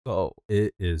So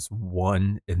it is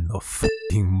 1 in the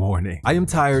f***ing morning. I am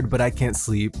tired, but I can't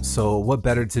sleep, so what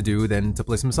better to do than to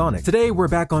play some Sonic? Today we're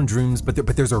back on Dreams, but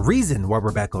there's a reason why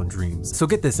we're back on Dreams. So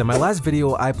get this, in my last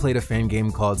video I played a fan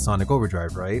game called Sonic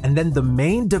Overdrive, right? And then the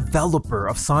main developer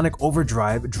of Sonic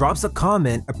Overdrive drops a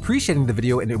comment appreciating the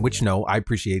video, and in which no, I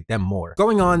appreciate them more.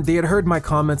 Going on, they had heard my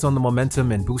comments on the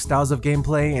momentum and boost styles of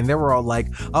gameplay, and they were all like,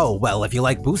 oh well, if you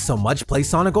like boost so much, play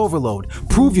Sonic Overload.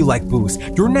 Prove you like boost.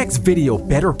 Your next video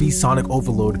better be Sonic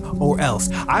Overload, or else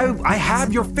I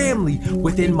have your family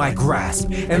within my grasp,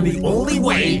 and the only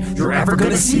way you're ever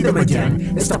gonna see them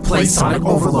again is to play Sonic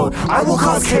Overload. I will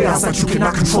cause chaos that you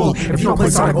cannot control if you don't play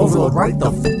Sonic Overload right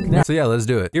the f now. So yeah, let's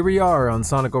do it. Here we are on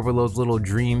Sonic Overload's little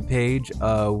dream page.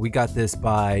 We got this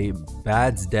by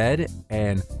Bad's Dead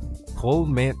and Cole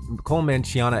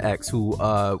Manciana X, who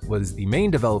was the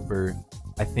main developer,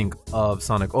 I think, of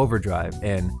Sonic Overdrive,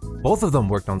 and both of them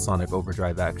worked on Sonic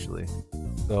Overdrive actually.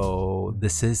 So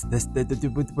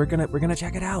we're gonna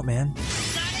check it out, man.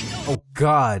 Oh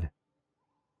God.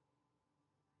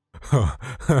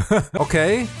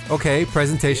 Okay,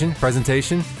 presentation.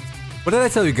 What did I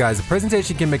tell you guys? A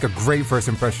presentation can make a great first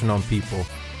impression on people.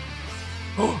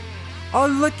 Oh,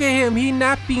 look at him, he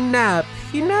nappy nap.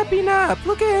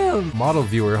 Look at him. Model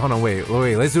viewer, hold on, wait,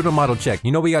 let's do the model check.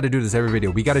 You know we gotta do this every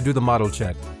video. We gotta do the model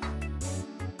check.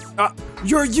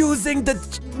 You're using the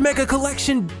Mega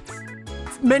Collection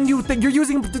menu thing. You're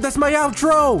using, that's my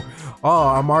outro. Oh,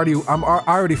 I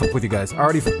already fuck with you guys. I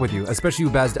already fuck with you, especially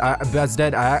you, Bad's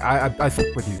Dead. I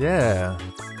fuck with you. Yeah,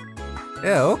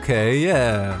 okay,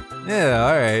 yeah,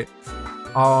 all right.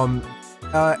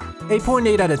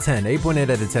 8.8 out of 10. 8.8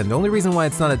 out of 10. The only reason why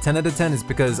it's not a 10 out of 10 is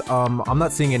because I'm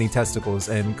not seeing any testicles,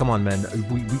 and come on, man,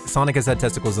 Sonic has had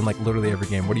testicles in like literally every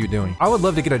game. What are you doing? I would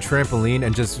love to get a trampoline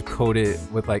and just coat it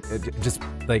with like just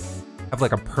like have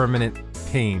like a permanent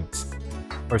paint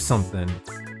or something,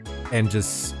 and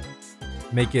just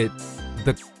make it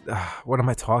the what am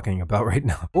I talking about right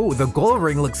now? Oh, the gold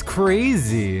ring looks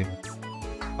crazy.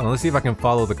 Oh, let's see if I can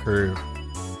follow the curve.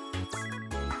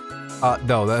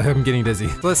 No, I'm getting dizzy.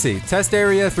 Let's see. Test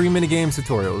area, 3 minigames,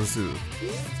 tutorials.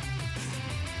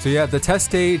 So you have the test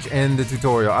stage and the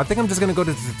tutorial. I think I'm just gonna go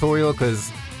to the tutorial because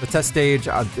the test stage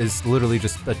is literally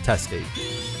just a test stage.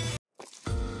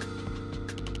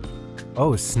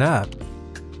 Oh snap!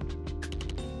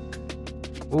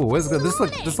 Oh, what's good? This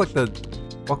like the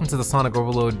welcome to the Sonic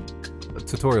Overload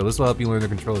tutorial. This will help you learn the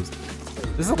controls.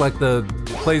 This is like the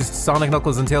plays Sonic,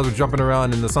 Knuckles, and Tails are jumping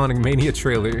around in the Sonic Mania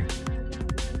trailer.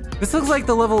 This looks like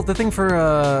the thing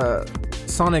for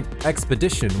Sonic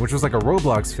Expedition, which was like a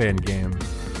Roblox fan game.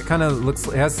 It kind of looks,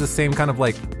 it has the same kind of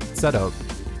like setup.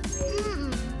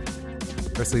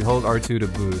 Firstly, hold R2 to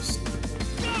boost.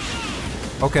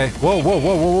 Okay.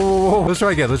 Whoa. Let's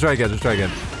try again.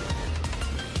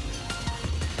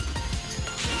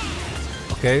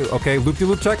 Okay.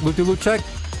 Loop-de-loop check.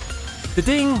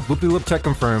 Da-ding! Loop-de-loop check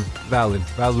confirmed. Valid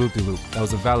loop-de-loop. That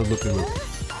was a valid loop-de-loop.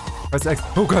 Press X.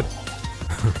 Oh God.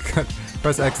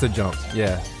 Press X to jump.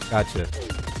 Yeah, gotcha.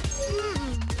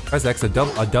 Press X to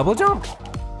double jump?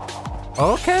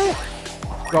 Okay.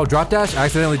 Oh, drop dash? I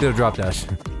accidentally did a drop dash.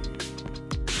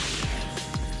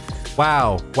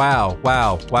 Wow.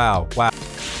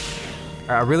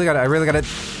 I really gotta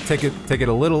take it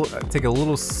a little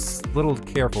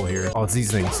careful here. Oh, it's these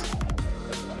things.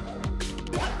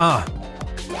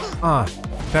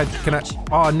 Can I?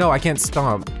 Oh no, I can't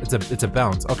stomp. It's a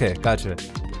bounce. Okay, gotcha.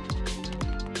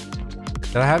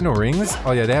 Did I have no rings?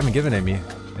 Oh yeah, they haven't given it me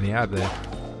any, have they?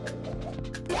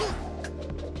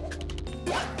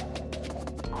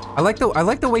 I like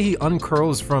the way he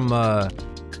uncurls from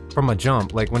a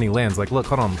jump, like when he lands. Like, look,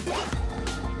 hold on.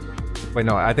 Wait,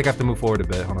 no, I think I have to move forward a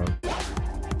bit. Hold on.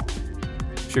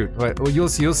 Shoot. Wait, well, you'll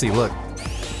see. Look.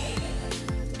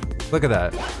 Look at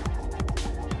that.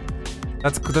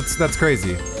 That's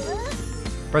crazy.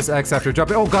 Press X after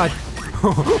jumping. Oh God.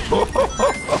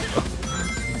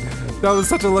 That was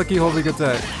such a lucky homing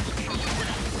attack.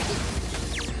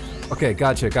 Okay,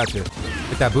 gotcha. Get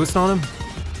that boost on him.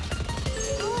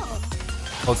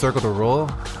 Hold circle to roll.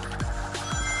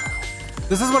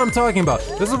 This is what I'm talking about.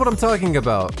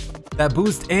 That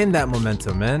boost and that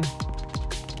momentum, man.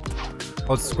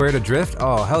 Hold square to drift.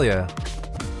 Oh, hell yeah.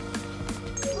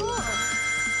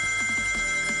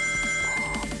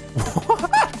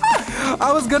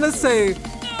 I was gonna say,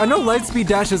 I know lightspeed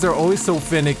dashes are always so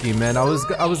finicky, man. I was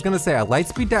gonna say a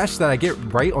lightspeed dash that I get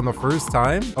right on the first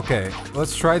time. Okay,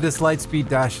 let's try this lightspeed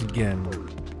dash again.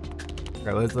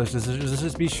 Okay, let's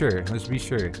just be sure. Let's be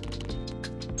sure.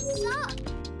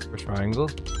 For triangle.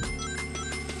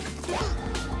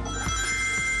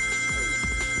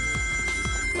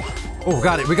 Oh,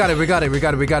 got it. We got it. We got it. We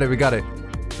got it. We got it. We got it.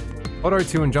 Hold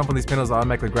R2 and jump on these panels. I'll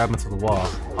automatically grab them to the wall.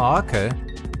 Oh, okay.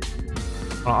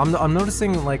 I'm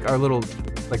noticing like our little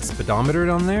like speedometer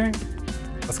down there.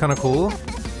 That's kind of cool.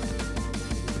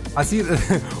 I see.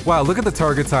 Wow, look at the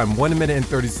target time. 1 minute and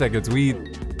 30 seconds. We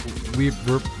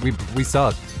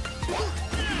suck.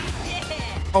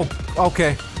 Oh,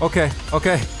 okay, okay,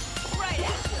 okay.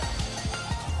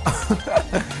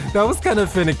 That was kind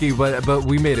of finicky, but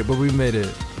we made it. But we made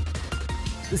it.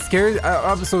 Scared?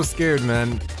 I'm so scared,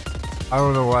 man. I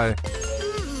don't know why.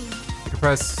 I can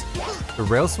press the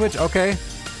rail switch. Okay.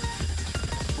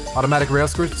 Automatic rail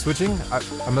switching.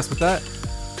 I messed with that.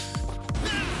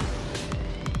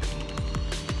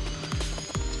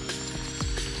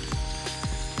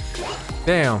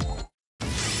 Damn.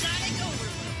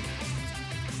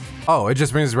 Oh, it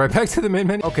just brings us right back to the main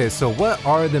menu. Okay, so what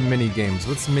are the mini games?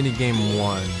 What's mini game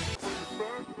 1?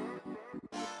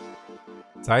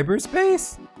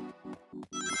 Cyberspace?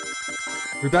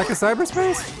 We back in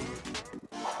cyberspace?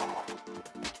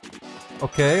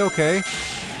 Okay, okay.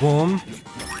 Boom.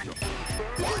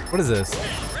 What is this?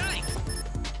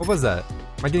 What was that?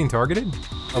 Am I getting targeted?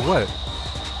 Or what?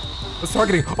 What's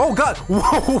targeting? Oh god!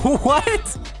 Whoa,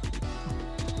 what?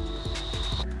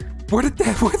 Where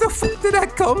the fuck did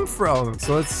that come from?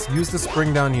 So let's use the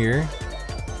spring down here.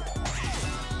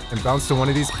 And bounce to one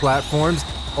of these platforms.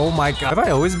 Oh my god. Have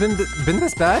I always been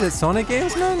this bad at Sonic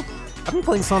games, man? I've been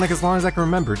playing Sonic as long as I can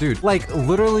remember, dude. Like,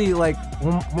 literally, like,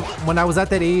 when I was at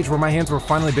that age where my hands were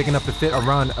finally big enough to fit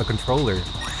around a controller,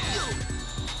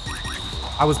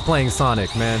 I was playing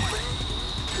Sonic, man.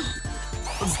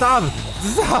 Stop!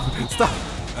 Stop! Stop!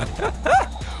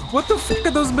 What the fuck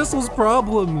are those missiles'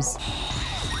 problems?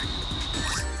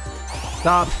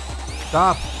 Stop!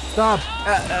 Stop! Stop!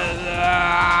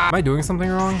 Am I doing something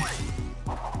wrong?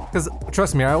 Because,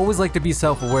 trust me, I always like to be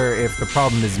self-aware if the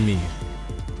problem is me.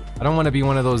 I don't want to be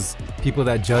one of those people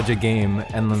that judge a game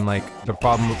and then, like, the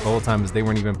problem the whole time is they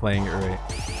weren't even playing it right.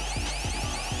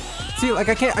 See, like,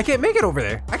 I can't make it over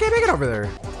there. I can't make it over there.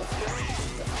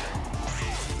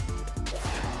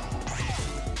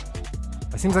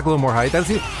 That seems like a little more height.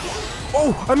 That's it.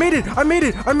 Oh, I made it! I made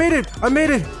it! I made it! I made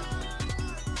it!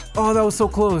 Oh, that was so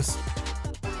close.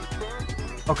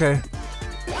 Okay.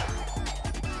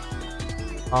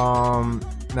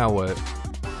 Now what?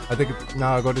 I think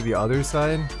now I'll go to the other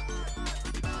side.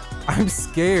 I'm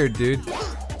scared, dude.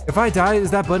 If I die,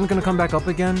 is that button gonna come back up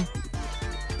again?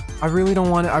 I really don't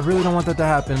want it. I really don't want that to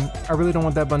happen. I really don't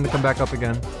want that button to come back up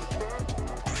again.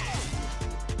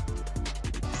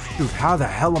 Dude, how the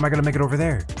hell am I gonna make it over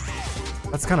there?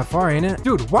 That's kind of far, ain't it?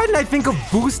 Dude, why didn't I think of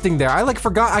boosting there? I like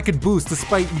forgot I could boost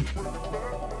despite,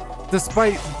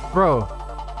 bro.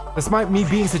 Despite me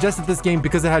being suggested this game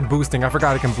because it had boosting, I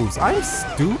forgot I can boost. I'm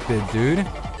stupid, dude.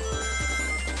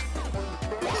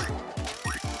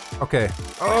 Okay.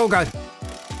 Oh god.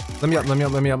 Let me up, let me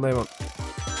up, let me up, let me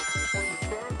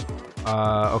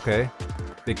up. Okay.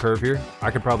 Big curve here.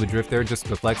 I could probably drift there just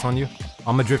to flex on you.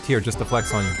 I'm gonna drift here just to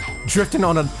flex on you. Drifting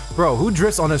on a... Bro, who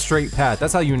drifts on a straight path?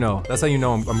 That's how you know. That's how you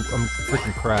know I'm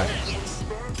freaking crap.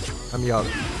 Let me up.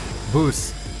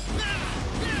 Boost.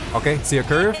 Okay, see a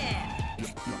curve?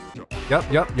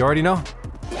 Yep, yep, you already know.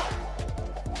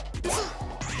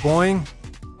 Boing.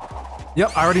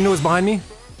 Yep, I already knew it was behind me.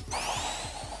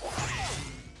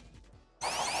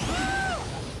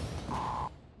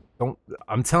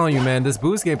 I'm telling you, man, this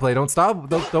boost gameplay, don't stop,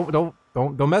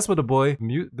 don't mess with the boy.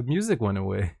 The music went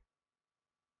away.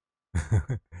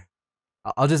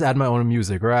 I'll just add my own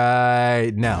music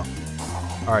right now.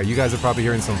 All right, you guys are probably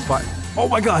hearing some fire. Oh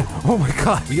my god, oh my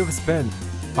god. We have spent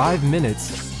 5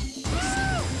 minutes.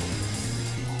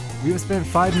 We have spent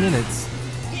 5 minutes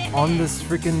on this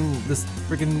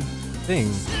freaking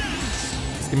thing.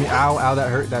 Give me, ow, ow, that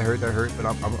hurt, but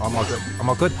I'm all good. I'm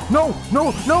all good. No,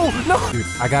 no, no, no! Dude,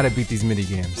 I gotta beat these mini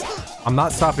games. I'm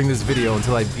not stopping this video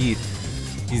until I beat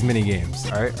these mini games.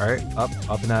 All right,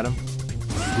 up and at him.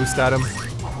 Boost at him.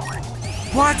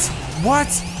 What? What?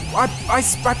 I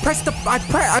pressed the,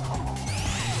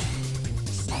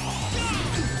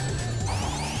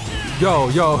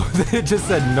 Yo, it just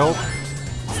said nope.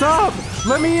 Stop!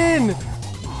 Let me in!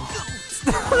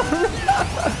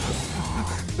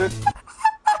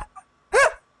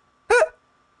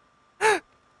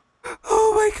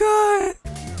 Oh my god!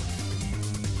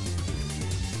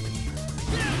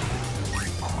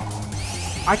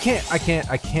 I can't. I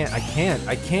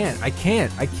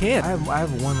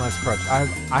have one last crutch.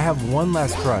 I have one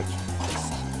last crutch.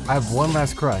 I have one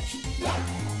last crutch.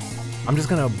 I'm just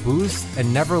gonna boost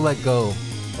and never let go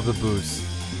of the boost.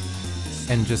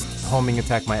 And just homing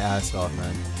attack my ass off,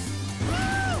 man.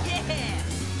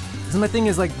 Because my thing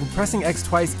is like pressing X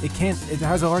twice, it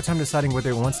has a hard time deciding whether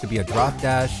it wants to be a drop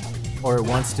dash, or it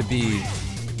wants to be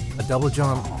a double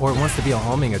jump, or it wants to be a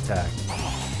homing attack.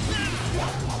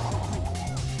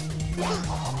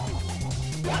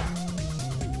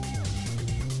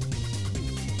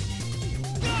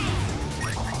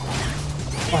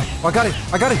 Oh, I got it!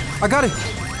 I got it! I got it!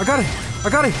 I got it! I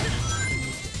got it!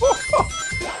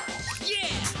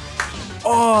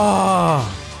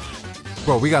 Oh!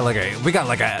 Bro, we got like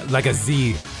a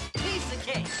Z.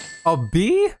 A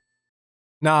B?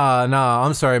 Nah,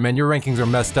 I'm sorry, man. Your rankings are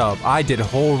messed up. I did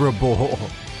horrible.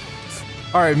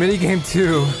 Alright, minigame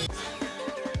 2.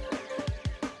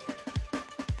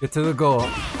 Get to the goal.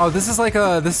 Oh, this is like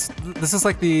this is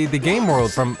like the game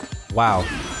world from WoW.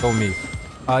 Go me.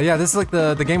 Yeah, this is like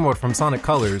the game world from Sonic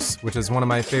Colors, which is one of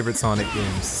my favorite Sonic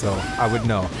games, so I would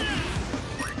know.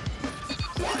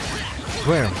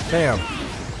 Bam, bam.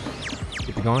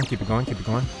 Keep it going, keep it going, keep it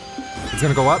going. It's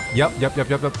gonna go up. Yep.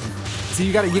 See,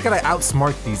 you gotta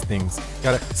outsmart these things. You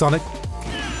gotta Sonic.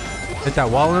 Hit that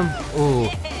wall on him. Ooh.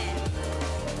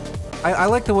 I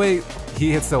like the way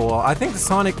he hits the wall. I think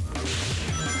Sonic.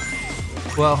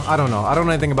 Well, I don't know. I don't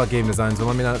know anything about game design, so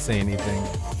let me not say anything.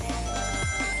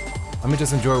 Let me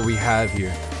just enjoy what we have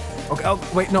here. Okay, oh,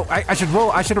 wait, no, I should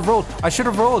roll, I should have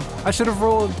rolled.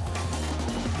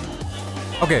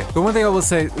 Okay, the one thing I will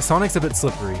say, Sonic's a bit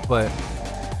slippery, but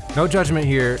no judgment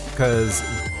here, because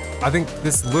I think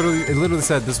this it literally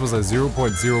said this was a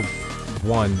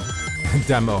 0.01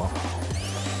 demo.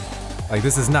 Like,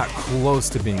 this is not close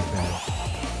to being finished.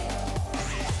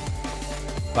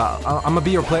 But I'm gonna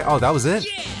be your player. Oh, that was it?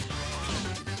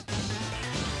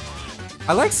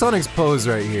 I like Sonic's pose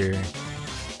right here.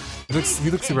 He looks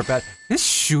super bad. His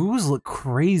shoes look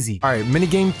crazy. All right,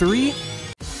 minigame 3.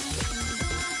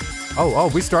 Oh,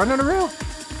 we starting on a rail?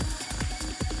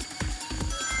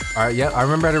 All right, yeah, I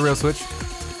remember how to rail switch.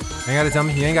 You ain't gotta tell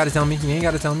me, you ain't gotta tell me, you ain't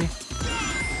gotta tell me.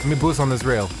 Let me boost on this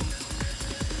rail.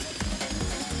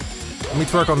 Let me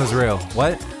twerk on this rail.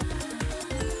 What?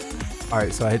 All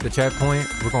right, so I hit the checkpoint.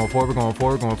 We're going forward, we're going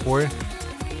forward, we're going forward.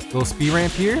 Little speed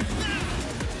ramp here.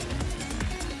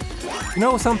 You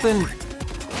know something?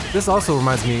 This also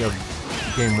reminds me of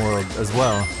Game World as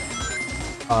well.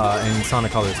 In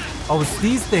Sonic Colors. Oh, it's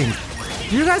these things.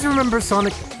 Do you guys remember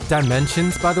Sonic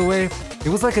Dimensions, by the way? It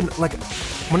was like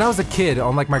when I was a kid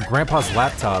on like my grandpa's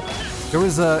laptop, there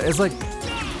was it's like,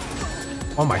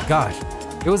 oh my gosh.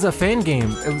 It was a fan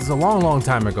game. It was a long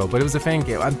time ago, but it was a fan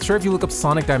game. I'm sure if you look up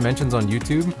Sonic Dimensions on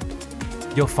YouTube,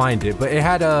 you'll find it. But it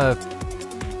had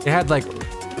like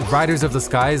Riders of the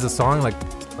Sky is a song, like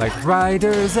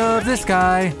Riders of the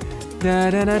Sky,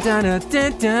 da da da da da da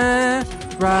da.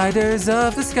 Riders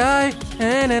of the Sky,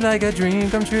 and it like a dream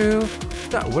come true.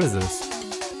 What is this?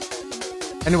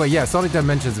 Anyway, yeah, Sonic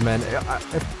Dimensions, man.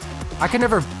 I can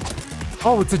never.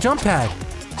 Oh, it's a jump pad.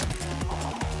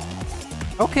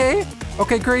 Okay,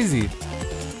 crazy.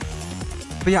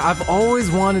 But yeah, I've always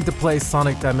wanted to play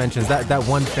Sonic Dimensions, that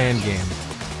one fan game,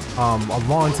 a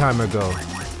long time ago.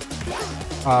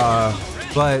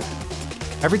 But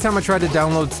every time I tried to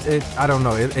download it, I don't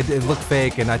know, it looked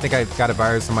fake, and I think I got a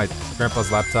virus on my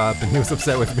grandpa's laptop, and he was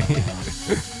upset with me.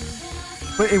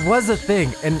 But it was a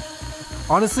thing, and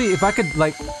honestly, if I could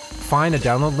like find a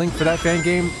download link for that fan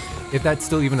game, if that's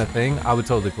still even a thing, I would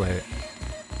totally play it.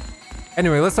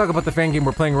 Anyway, let's talk about the fan game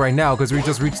we're playing right now, because we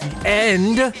just reached the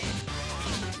end.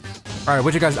 Alright,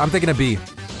 what you guys, I'm thinking a B.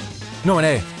 No, an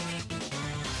A.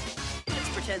 Let's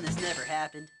pretend this never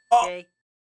happened, okay?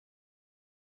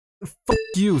 Fuck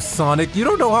you, Sonic. You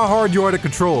don't know how hard you are to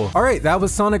control. Alright, that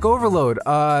was Sonic Overload.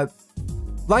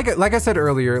 Like I said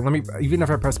earlier, let me, even if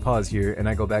I press pause here and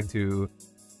I go back to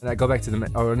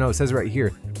the, oh no, it says right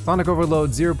here, Sonic Overload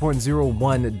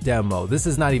 0.01 demo. This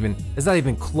is not even, it's not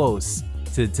even close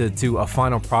to a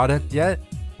final product yet,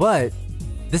 but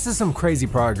this is some crazy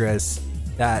progress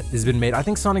that has been made. I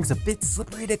think Sonic's a bit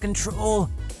slippery to control.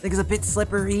 I think he's a bit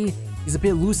slippery. He's a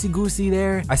bit loosey-goosey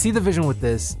there. I see the vision with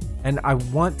this, and I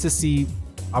want to see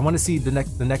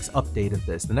the next update of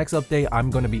this. The next update, I'm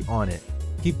gonna be on it.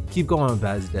 Keep going,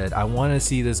 Bazdead. I want to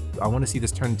see this. I want to see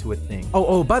this turn into a thing.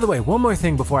 Oh, by the way, one more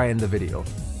thing before I end the video.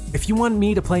 If you want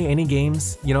me to play any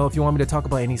games, you know, if you want me to talk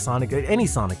about any Sonic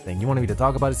thing, you want me to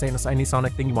talk about any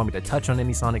Sonic thing, you want me to touch on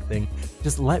any Sonic thing,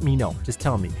 just let me know. Just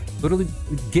tell me. Literally,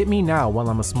 get me now while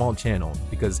I'm a small channel,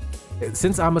 because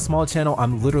since I'm a small channel,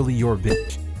 I'm literally your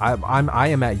bitch. I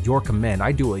am at your command.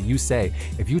 I do what you say.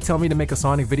 If you tell me to make a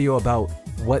Sonic video about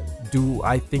what do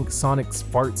I think Sonic's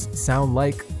farts sound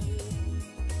like,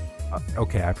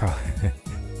 okay, I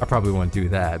probably won't do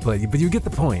that, but you get the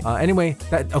point. Anyway,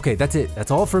 that's it.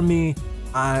 That's all from me.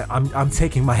 I'm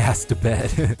taking my ass to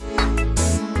bed.